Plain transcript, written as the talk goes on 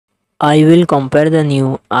I will compare the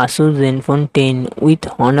new Asus Zenfone 10 with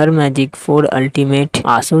Honor Magic 4 Ultimate.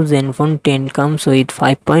 Asus Zenfone 10 comes with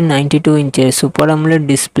 5.92 inches Super AMOLED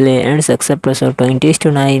display and success ratio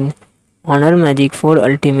 20:9. Honor Magic 4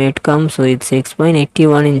 Ultimate comes with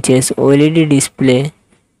 6.81 inches OLED display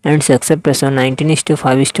and success ratio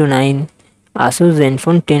 19:5:9. Asus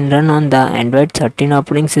Zenfone 10 run on the Android 13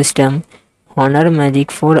 operating system. Honor Magic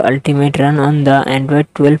 4 Ultimate run on the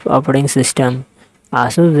Android 12 operating system.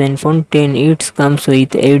 Asus Zenfone 10 it comes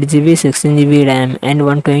with 8GB, 16GB RAM and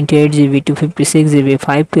 128GB, 256GB,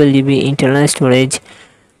 512GB internal storage.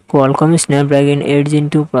 Qualcomm Snapdragon 8 Gen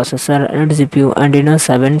 2 processor and CPU Adreno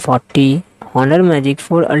 740. Honor Magic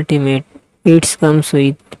 4 Ultimate it comes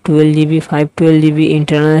with 12GB, 512GB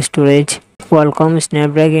internal storage. Qualcomm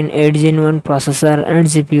Snapdragon 8 Gen 1 processor and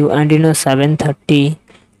CPU Adreno 730.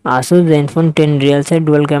 Asus Zenfone 10 real set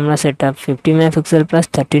dual camera setup 50 MP plus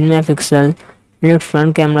 13 MP. Left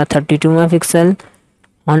front camera 32 MP.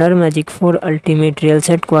 Honor Magic 4 Ultimate real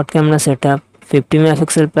set quad camera setup 50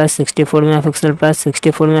 MP plus 64 MP plus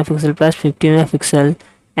 64 MP plus 50 MP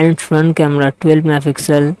and front camera 12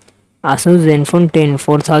 MP. Asus Zenfone 10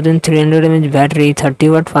 4300 mAh battery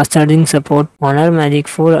 30W fast charging support. Honor Magic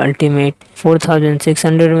 4 Ultimate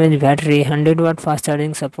 4600 mAh battery 100W fast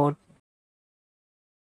charging support.